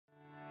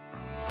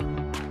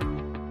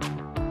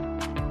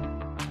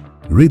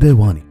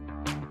Hridayawani.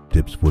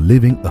 Tips for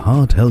living a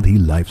heart-healthy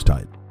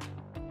lifestyle.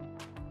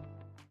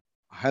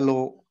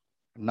 Hello,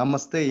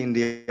 Namaste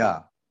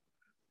India.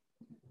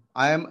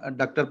 I am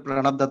Dr.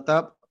 Pranab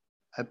Dutta,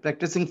 a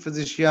practicing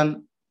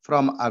physician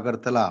from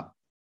Agartala.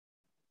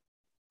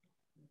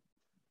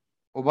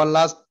 Over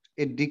last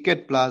a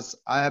decade plus,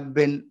 I have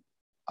been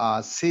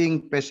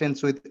seeing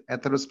patients with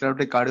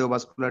atherosclerotic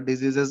cardiovascular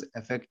diseases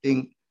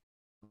affecting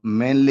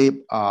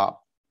mainly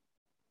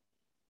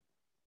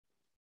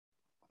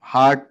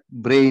heart,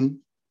 brain,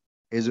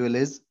 as well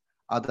as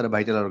other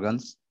vital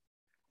organs.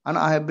 And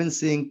I have been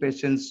seeing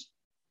patients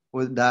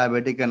with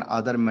diabetic and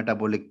other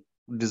metabolic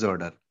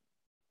disorder.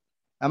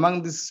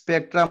 Among this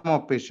spectrum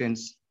of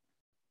patients,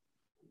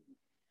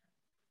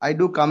 I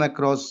do come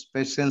across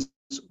patients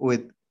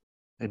with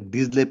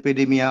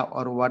dyslipidemia,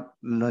 or what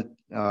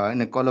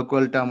in a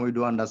colloquial term we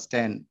do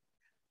understand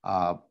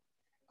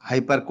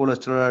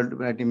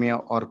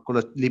hypercholesterolemia or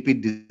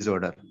lipid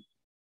disorder.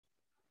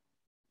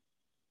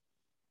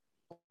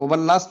 Over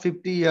the last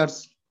 50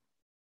 years,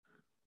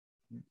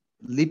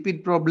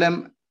 lipid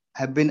problem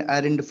have been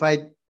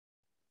identified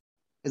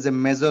as a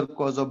major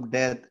cause of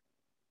death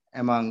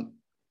among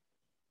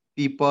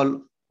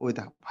people with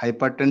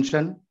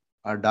hypertension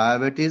or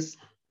diabetes.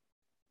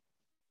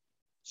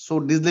 So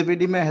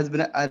dyslipidemia has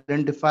been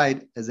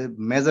identified as a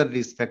major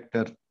risk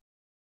factor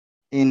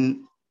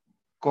in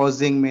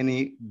causing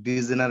many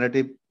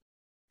degenerative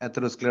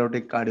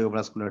atherosclerotic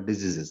cardiovascular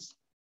diseases.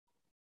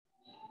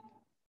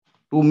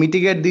 To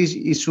mitigate this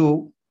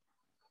issue,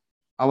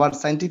 our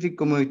scientific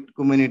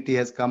community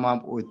has come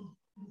up with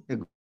a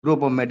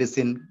group of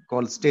medicine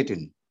called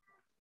statin.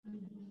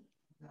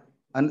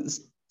 And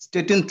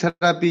statin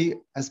therapy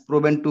has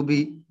proven to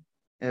be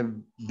a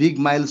big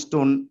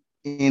milestone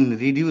in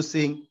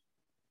reducing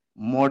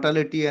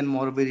mortality and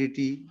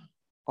morbidity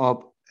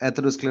of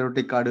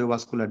atherosclerotic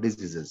cardiovascular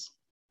diseases.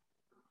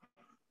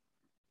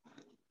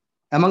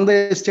 Among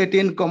the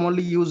statin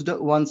commonly used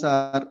ones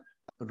are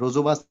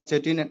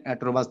rosuvastatin and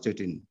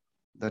atorvastatin.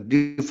 The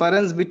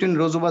difference between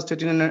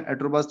rosuvastatin and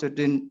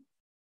atorvastatin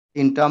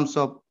in terms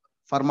of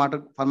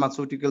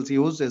pharmaceuticals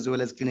use as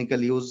well as clinical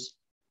use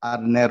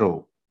are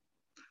narrow.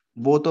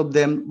 Both of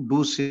them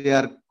do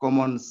share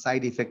common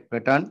side effect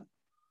pattern.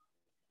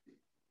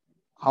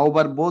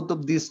 However, both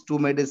of these two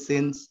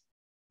medicines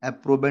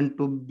have proven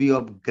to be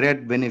of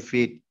great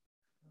benefit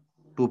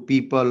to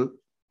people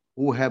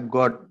who have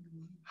got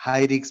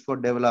high risk for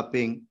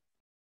developing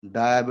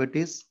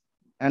diabetes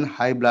and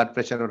high blood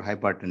pressure or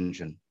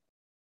hypertension.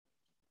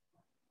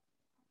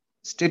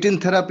 Statin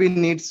therapy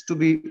needs to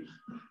be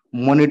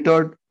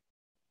monitored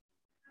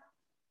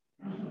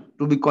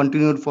to be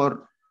continued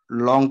for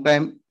long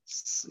time.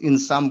 In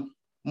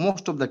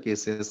most of the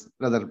cases,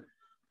 rather,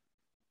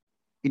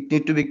 it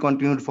needs to be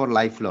continued for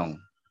lifelong.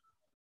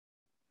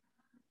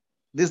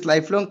 This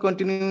lifelong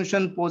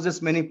continuation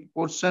poses many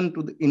questions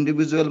to the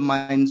individual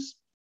minds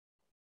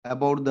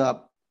about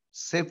the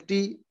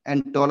safety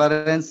and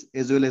tolerance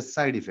as well as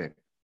side effect.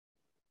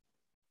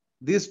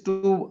 These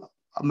two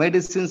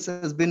medicines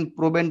has been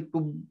proven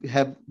to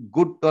have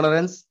good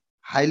tolerance,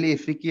 highly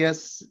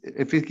efficacious,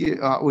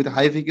 with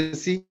high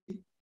efficacy,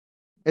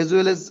 as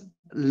well as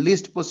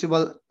least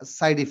possible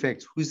side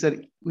effects, which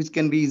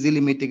can be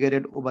easily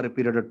mitigated over a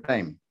period of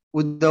time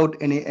without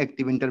any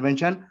active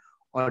intervention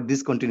or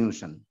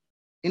discontinuation.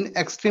 In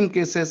extreme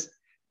cases,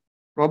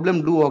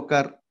 problems do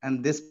occur,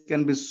 and this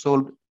can be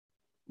solved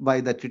by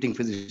the treating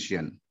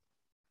physician.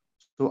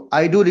 So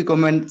I do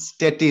recommend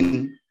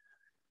statin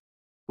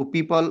to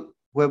people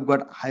who have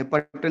got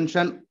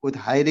hypertension with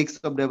high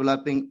risk of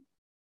developing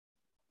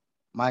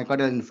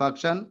myocardial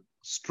infarction,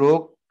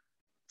 stroke,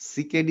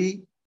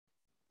 CKD,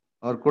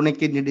 or chronic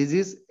kidney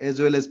disease, as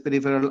well as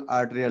peripheral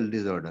arterial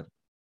disorder.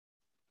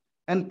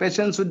 And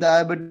patients with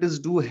diabetes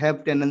do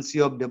have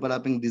tendency of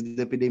developing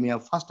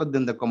dyslipidemia faster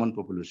than the common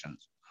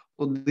populations.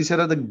 So these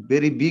are the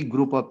very big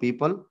group of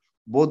people,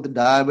 both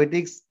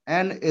diabetics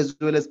and as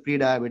well as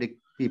pre-diabetic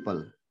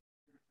people.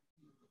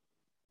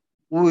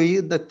 We,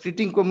 the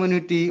treating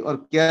community or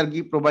care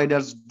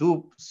providers,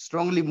 do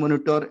strongly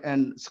monitor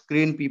and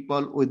screen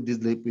people with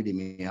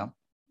dyslipidemia.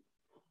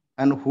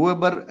 And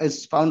whoever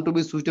is found to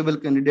be suitable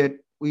candidate,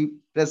 we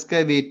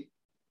prescribe it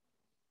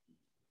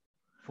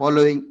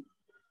following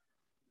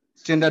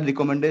standard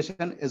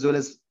recommendation as well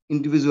as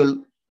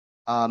individual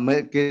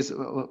case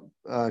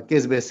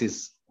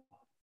basis.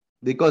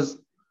 Because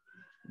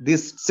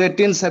these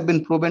statins have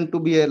been proven to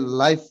be a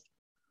life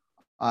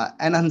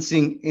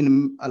enhancing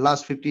in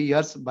last 50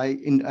 years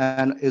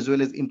and as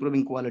well as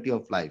improving quality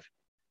of life.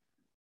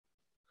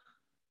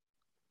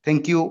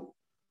 Thank you.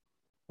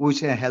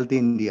 Wish a healthy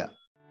India.